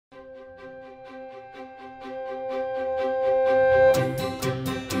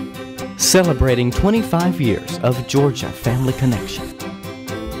celebrating 25 years of Georgia Family Connection.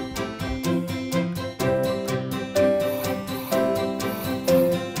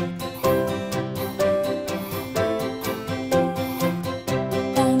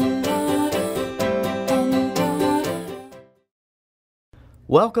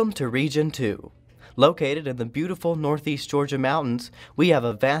 Welcome to Region 2. Located in the beautiful Northeast Georgia mountains, we have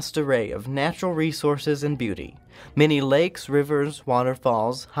a vast array of natural resources and beauty. Many lakes, rivers,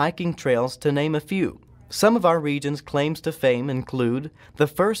 waterfalls, hiking trails, to name a few. Some of our region's claims to fame include the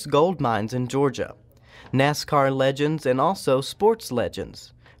first gold mines in Georgia, NASCAR legends and also sports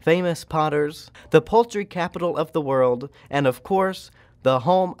legends, famous potters, the poultry capital of the world, and of course, the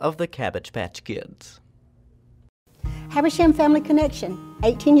home of the Cabbage Patch Kids. Habersham Family Connection,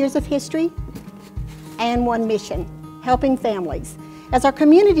 18 years of history and one mission, helping families. As our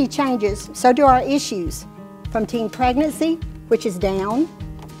community changes, so do our issues, from teen pregnancy, which is down,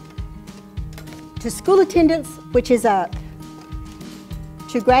 to school attendance, which is up,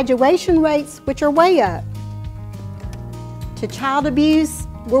 to graduation rates, which are way up, to child abuse,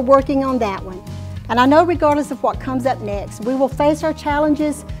 we're working on that one. And I know regardless of what comes up next, we will face our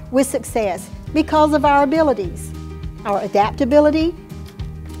challenges with success because of our abilities, our adaptability,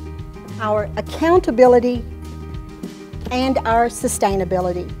 our accountability, and our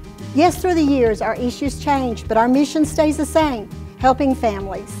sustainability. Yes, through the years, our issues change, but our mission stays the same, helping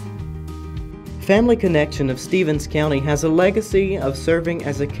families. Family Connection of Stevens County has a legacy of serving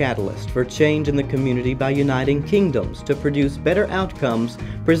as a catalyst for change in the community by uniting kingdoms to produce better outcomes,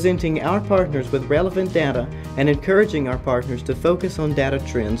 presenting our partners with relevant data, and encouraging our partners to focus on data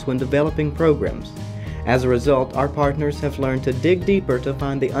trends when developing programs. As a result, our partners have learned to dig deeper to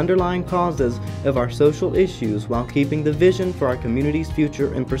find the underlying causes of our social issues while keeping the vision for our community's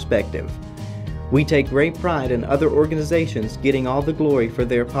future in perspective. We take great pride in other organizations getting all the glory for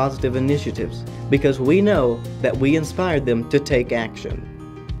their positive initiatives because we know that we inspired them to take action.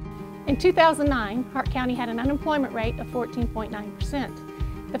 In 2009, Hart County had an unemployment rate of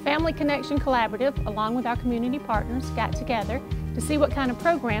 14.9%. The Family Connection Collaborative, along with our community partners, got together to see what kind of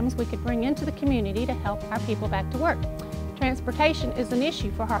programs we could bring into the community to help our people back to work. Transportation is an issue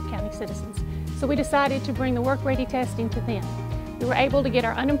for Hart County citizens, so we decided to bring the work-ready testing to them. We were able to get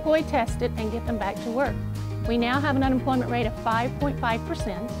our unemployed tested and get them back to work. We now have an unemployment rate of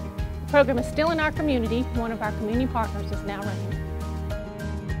 5.5%. The program is still in our community. One of our community partners is now running it.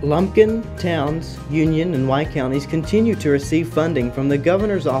 Lumpkin, Towns, Union, and White counties continue to receive funding from the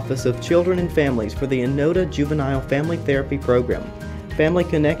Governor's Office of Children and Families for the Inota Juvenile Family Therapy Program. Family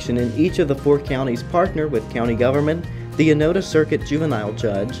Connection in each of the 4 counties partner with county government, the Inota Circuit Juvenile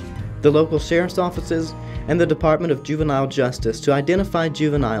Judge, the local sheriff's offices, and the Department of Juvenile Justice to identify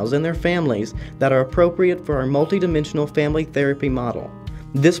juveniles and their families that are appropriate for our multidimensional family therapy model.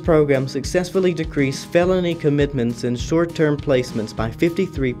 This program successfully decreased felony commitments and short-term placements by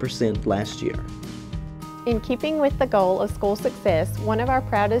 53% last year. In keeping with the goal of school success, one of our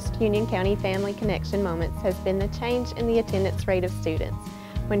proudest Union County Family Connection moments has been the change in the attendance rate of students.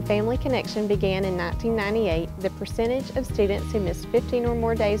 When Family Connection began in 1998, the percentage of students who missed 15 or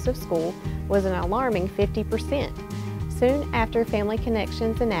more days of school was an alarming 50%. Soon after Family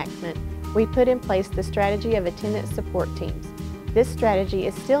Connection's enactment, we put in place the strategy of attendance support teams. This strategy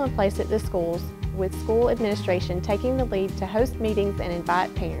is still in place at the schools, with school administration taking the lead to host meetings and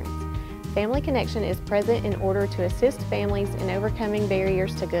invite parents. Family Connection is present in order to assist families in overcoming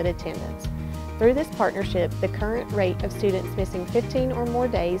barriers to good attendance. Through this partnership, the current rate of students missing 15 or more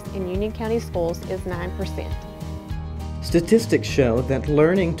days in Union County schools is 9%. Statistics show that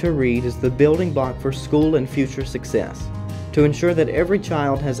learning to read is the building block for school and future success. To ensure that every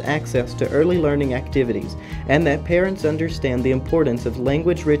child has access to early learning activities and that parents understand the importance of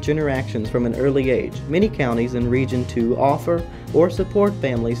language-rich interactions from an early age, many counties in Region 2 offer or support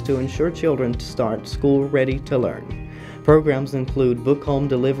families to ensure children start school ready to learn. Programs include book home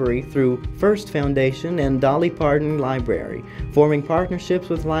delivery through First Foundation and Dolly Parton Library, forming partnerships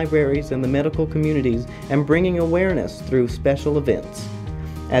with libraries and the medical communities and bringing awareness through special events.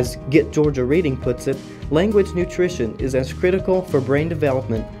 As Get Georgia Reading puts it, language nutrition is as critical for brain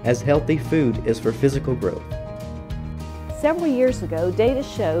development as healthy food is for physical growth. Several years ago, data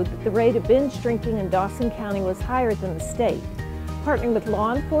showed that the rate of binge drinking in Dawson County was higher than the state. Partnering with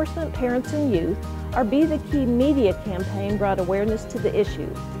law enforcement, parents, and youth, our Be the Key media campaign brought awareness to the issue.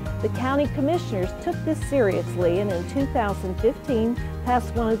 The county commissioners took this seriously and in 2015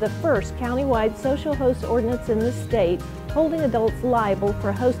 passed one of the first countywide social host ordinance in the state, holding adults liable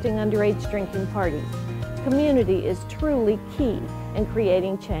for hosting underage drinking parties. Community is truly key in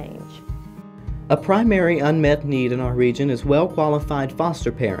creating change. A primary unmet need in our region is well-qualified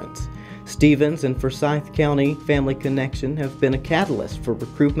foster parents. Stevens and Forsyth County Family Connection have been a catalyst for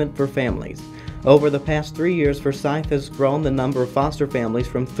recruitment for families. Over the past 3 years, Forsyth has grown the number of foster families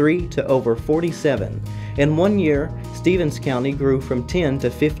from 3 to over 47. In 1 year, Stevens County grew from 10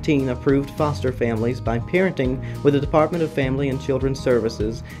 to 15 approved foster families by parenting with the Department of Family and Children's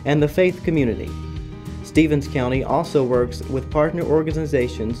Services and the faith community. Stevens County also works with partner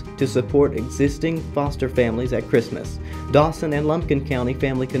organizations to support existing foster families at Christmas. Dawson and Lumpkin County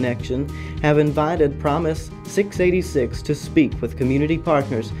Family Connection have invited Promise 686 to speak with community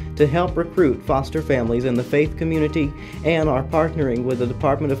partners to help recruit foster families in the faith community and are partnering with the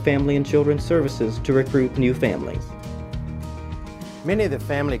Department of Family and Children's Services to recruit new families. Many of the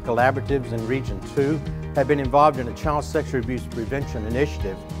family collaboratives in Region 2 have been involved in a child sexual abuse prevention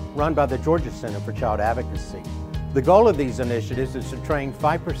initiative run by the Georgia Center for Child Advocacy. The goal of these initiatives is to train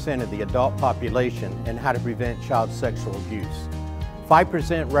 5% of the adult population in how to prevent child sexual abuse.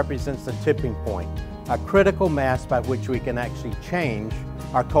 5% represents the tipping point, a critical mass by which we can actually change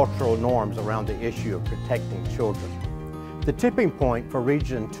our cultural norms around the issue of protecting children. The tipping point for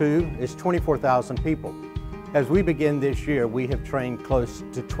Region 2 is 24,000 people. As we begin this year, we have trained close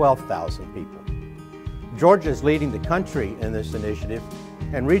to 12,000 people. Georgia is leading the country in this initiative,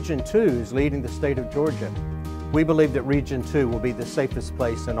 and Region 2 is leading the state of Georgia. We believe that Region 2 will be the safest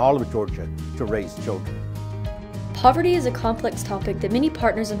place in all of Georgia to raise children. Poverty is a complex topic that many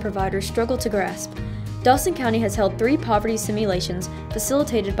partners and providers struggle to grasp. Dawson County has held 3 poverty simulations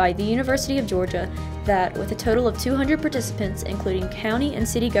facilitated by the University of Georgia that, with a total of 200 participants including county and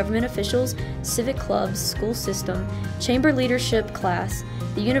city government officials, civic clubs, school system, chamber leadership class,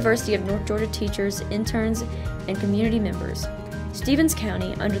 the University of North Georgia teachers, interns, and community members. Stevens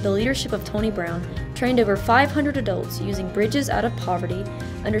County, under the leadership of Tony Brown, trained over 500 adults using Bridges Out of Poverty,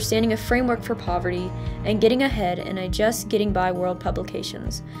 Understanding a Framework for Poverty, and Getting Ahead in a Just Getting By World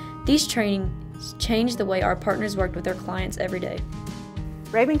publications. These trainings changed the way our partners worked with their clients every day.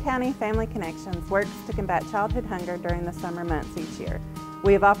 Rabun County Family Connections works to combat childhood hunger during the summer months each year.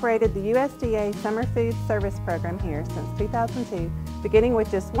 We have operated the USDA Summer Food Service Program here since 2002, beginning with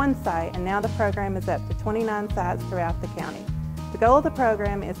just 1 site, and now the program is up to 29 sites throughout the county. The goal of the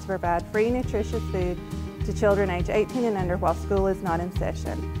program is to provide free, nutritious food to children age 18 and under while school is not in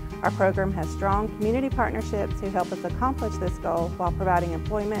session. Our program has strong community partnerships who help us accomplish this goal while providing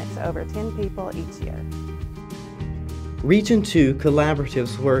employment to over 10 people each year. Region 2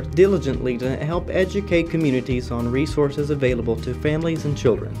 collaboratives work diligently to help educate communities on resources available to families and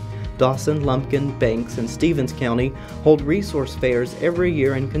children. Dawson, Lumpkin, Banks, and Stevens County hold resource fairs every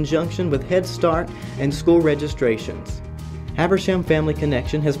year in conjunction with Head Start and school registrations. Habersham Family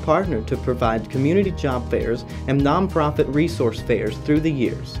Connection has partnered to provide community job fairs and nonprofit resource fairs through the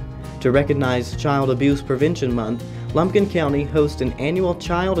years. To recognize Child Abuse Prevention Month, Lumpkin County hosts an annual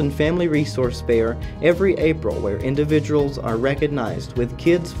Child and Family Resource Fair every April where individuals are recognized with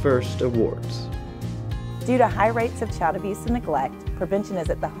Kids First Awards. Due to high rates of child abuse and neglect, prevention is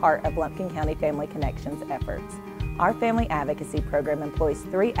at the heart of Lumpkin County Family Connection's efforts. Our family advocacy program employs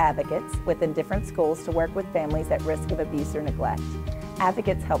 3 advocates within different schools to work with families at risk of abuse or neglect.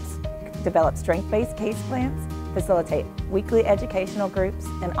 Advocates help develop strength-based case plans, facilitate weekly educational groups,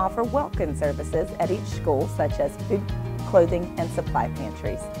 and offer welcome services at each school such as food, clothing, and supply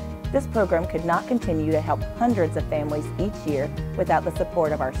pantries. This program could not continue to help hundreds of families each year without the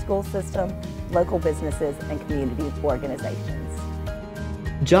support of our school system, local businesses, and community organizations.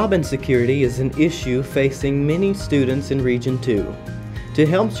 Job insecurity is an issue facing many students in Region 2. To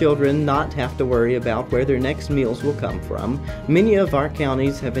help children not have to worry about where their next meals will come from, many of our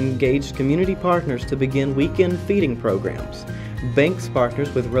counties have engaged community partners to begin weekend feeding programs. Banks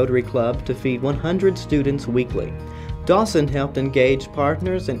partners with Rotary Club to feed 100 students weekly. Dawson helped engage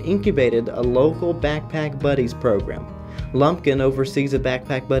partners and incubated a local Backpack Buddies program. Lumpkin oversees a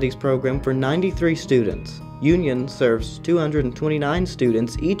Backpack Buddies program for 93 students. Union serves 229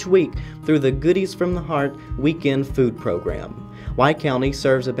 students each week through the Goodies from the Heart weekend food program. White County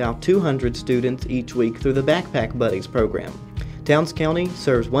serves about 200 students each week through the Backpack Buddies program. Towns County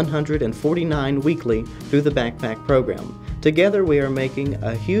serves 149 weekly through the Backpack program. Together we are making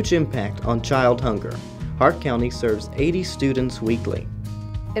a huge impact on child hunger. Hart County serves 80 students weekly.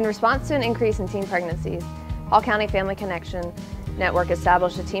 In response to an increase in teen pregnancies, Hall County Family Connection Network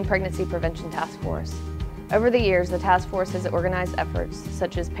established a Teen Pregnancy Prevention Task Force. Over the years, the task force has organized efforts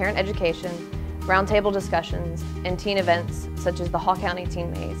such as parent education, roundtable discussions, and teen events such as the Hall County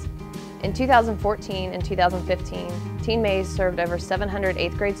Teen Maze. In 2014 and 2015, Teen Maze served over 700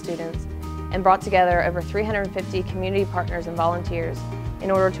 8th grade students and brought together over 350 community partners and volunteers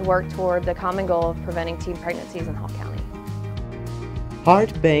in order to work toward the common goal of preventing teen pregnancies in Hall County.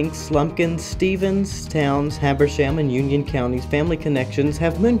 Hart, Banks, Lumpkin, Stevens, Towns, Habersham, and Union County's Family Connections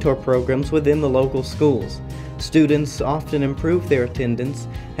have mentor programs within the local schools. Students often improve their attendance,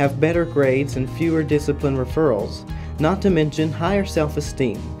 have better grades, and fewer discipline referrals, not to mention higher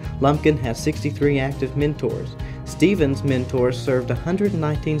self-esteem. Lumpkin has 63 active mentors. Stevens' mentors served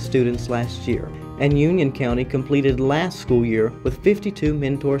 119 students last year, and Union County completed last school year with 52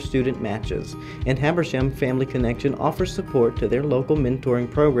 mentor-student matches, and Habersham Family Connection offers support to their local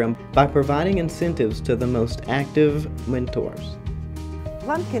mentoring program by providing incentives to the most active mentors.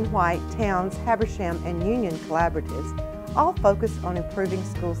 Lumpkin, White, Towns, Habersham, and Union collaboratives all focus on improving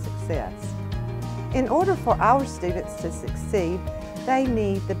school success. In order for our students to succeed, they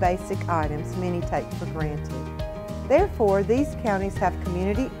need the basic items many take for granted. Therefore, these counties have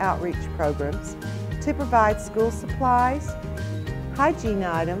community outreach programs to provide school supplies, hygiene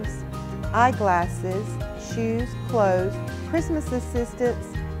items, eyeglasses, shoes, clothes, Christmas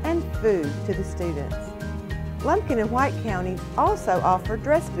assistance, and food to the students. Lumpkin and White counties also offer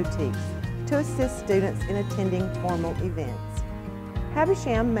dress boutiques to assist students in attending formal events.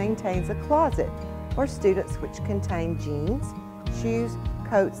 Habersham maintains a closet for students which contain jeans, shoes,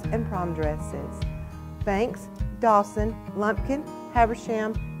 coats, and prom dresses. Banks, Dawson, Lumpkin,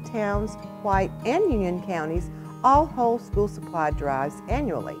 Habersham, Towns, White, and Union counties all hold school supply drives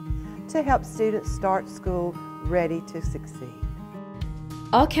annually to help students start school ready to succeed.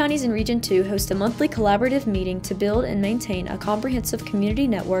 All counties in Region 2 host a monthly collaborative meeting to build and maintain a comprehensive community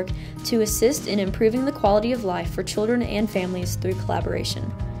network to assist in improving the quality of life for children and families through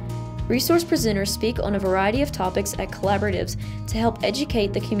collaboration. Resource presenters speak on a variety of topics at collaboratives to help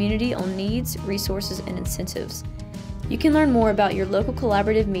educate the community on needs, resources, and incentives. You can learn more about your local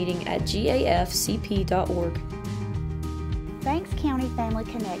collaborative meeting at gafcp.org. Banks County Family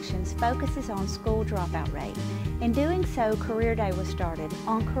Connections focuses on school dropout rate. In doing so, Career Day was started.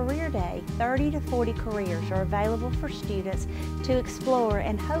 On Career Day, 30 to 40 careers are available for students to explore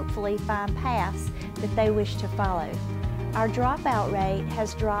and hopefully find paths that they wish to follow. Our dropout rate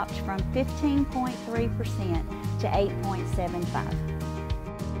has dropped from 15.3% to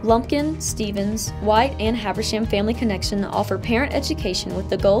 8.75%. Lumpkin, Stevens, White, and Habersham Family Connection offer parent education with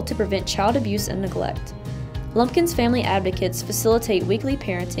the goal to prevent child abuse and neglect. Lumpkin's family advocates facilitate weekly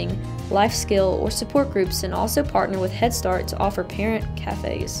parenting, life skill, or support groups and also partner with Head Start to offer parent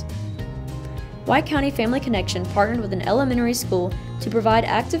cafes. White County Family Connection partnered with an elementary school to provide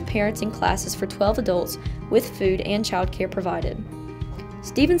active parenting classes for 12 adults with food and childcare provided.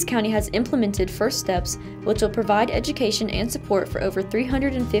 Stevens County has implemented First Steps, which will provide education and support for over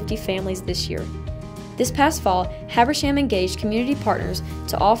 350 families this year. This past fall, Habersham engaged community partners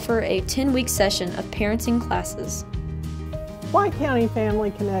to offer a 10-week session of parenting classes. White County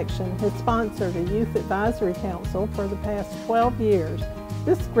Family Connection has sponsored a Youth Advisory Council for the past 12 years.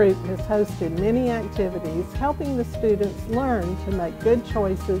 This group has hosted many activities helping the students learn to make good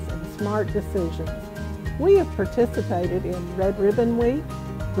choices and smart decisions. We have participated in Red Ribbon Week,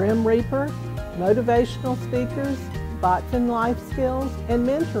 Grim Reaper, motivational speakers, Botkin Life Skills, and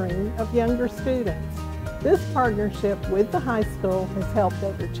mentoring of younger students. This partnership with the high school has helped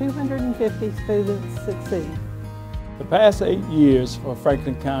over 250 students succeed. The past 8 years for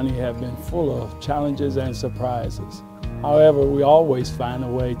Franklin County have been full of challenges and surprises. However, we always find a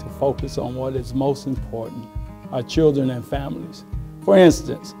way to focus on what is most important, our children and families. For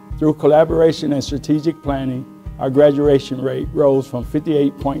instance, through collaboration and strategic planning, our graduation rate rose from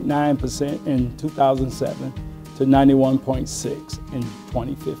 58.9% in 2007 to 91.6% in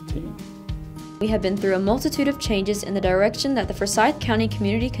 2015. We have been through a multitude of changes in the direction that the Forsyth County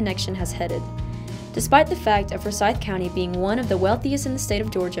Community Connection has headed. Despite the fact of Forsyth County being one of the wealthiest in the state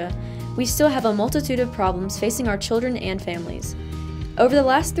of Georgia, we still have a multitude of problems facing our children and families. Over the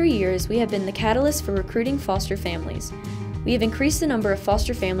last 3 years, we have been the catalyst for recruiting foster families. We have increased the number of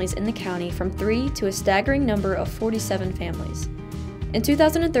foster families in the county from 3 to a staggering number of 47 families. In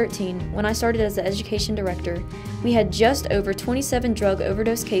 2013, when I started as the education director, we had just over 27 drug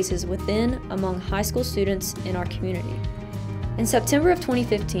overdose cases among high school students in our community. In September of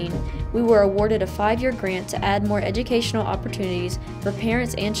 2015, we were awarded a 5-year grant to add more educational opportunities for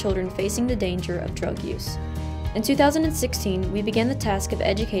parents and children facing the danger of drug use. In 2016, we began the task of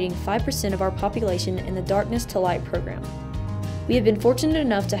educating 5% of our population in the Darkness to Light program. We have been fortunate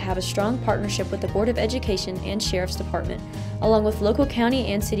enough to have a strong partnership with the Board of Education and Sheriff's Department, along with local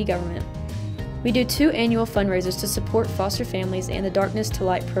county and city government. We do 2 annual fundraisers to support foster families and the Darkness to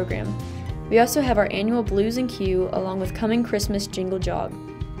Light program. We also have our annual Blues and Q, along with Coming Christmas Jingle Jog.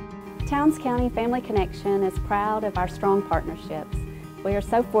 Towns County Family Connection is proud of our strong partnerships. We are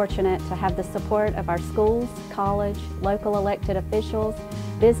so fortunate to have the support of our schools, college, local elected officials,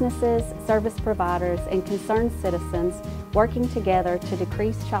 businesses, service providers, and concerned citizens working together to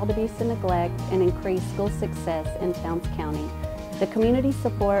decrease child abuse and neglect and increase school success in Towns County. The community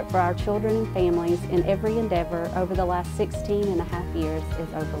support for our children and families in every endeavor over the last 16.5 years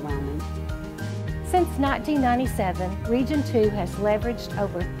is overwhelming. Since 1997, Region 2 has leveraged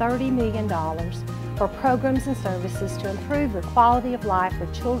over $30 million for programs and services to improve the quality of life for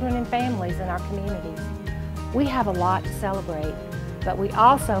children and families in our communities. We have a lot to celebrate, but we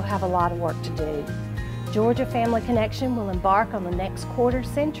also have a lot of work to do. Georgia Family Connection will embark on the next quarter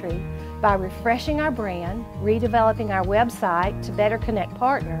century by refreshing our brand, redeveloping our website to better connect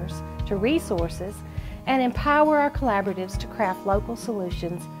partners to resources, and empower our collaboratives to craft local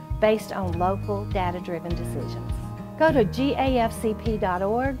solutions based on local data-driven decisions. Go to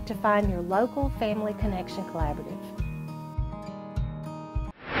gafcp.org to find your local Family Connection Collaborative.